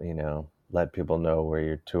 let people know where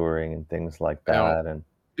you're touring and things like Now, that. And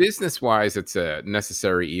business wise, it's a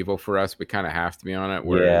necessary evil for us. We kind of have to be on it. yeah,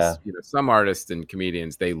 Whereas, some artists and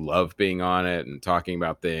comedians, they love being on it and talking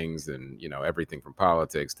about things and, everything from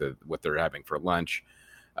politics to what they're having for lunch.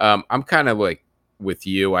 I'm kind of like with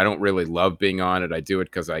you. I don't really love being on it. I do it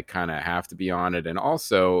because I kind of have to be on it. And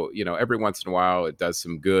also, every once in a while it does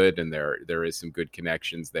some good and there is some good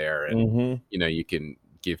connections there. And, mm-hmm. you can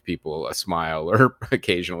give people a smile or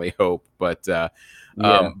occasionally hope. But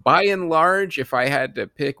Yeah, by and large, if I had to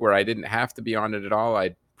pick where I didn't have to be on it at all,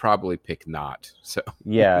 I'd probably pick not. So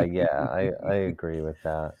yeah. I agree with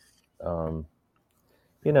that. Um,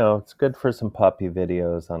 it's good for some puppy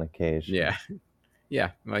videos on occasion. yeah.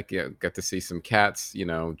 Yeah, like got to see some cats,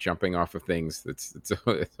 jumping off of things. It's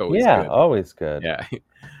always Yeah, good. always good. Yeah.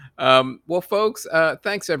 Well, folks,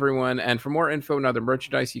 thanks everyone. And for more info and other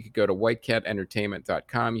merchandise, you could go to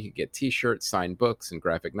whitecatentertainment.com. You could get t-shirts, signed books, and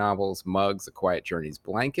graphic novels, mugs, a Quiet Journeys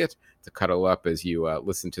blanket to cuddle up as you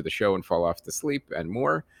listen to the show and fall off to sleep, and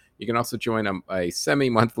more. You can also join a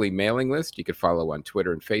semi-monthly mailing list. You could follow on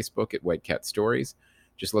Twitter and Facebook at White Cat Stories.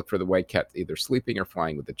 Just look for the White Cat either sleeping or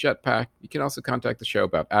flying with a jetpack. You can also contact the show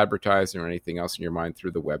about advertising or anything else in your mind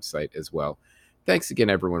through the website as well. Thanks again,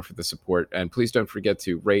 everyone, for the support. And please don't forget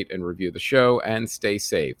to rate and review the show and stay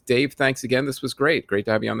safe. Dave, thanks again. This was great. Great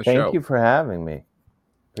to have you on the show. Thank you for having me.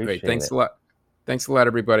 Great. Appreciate Thanks it. a lot. Thanks a lot,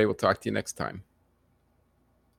 everybody. We'll talk to you next time.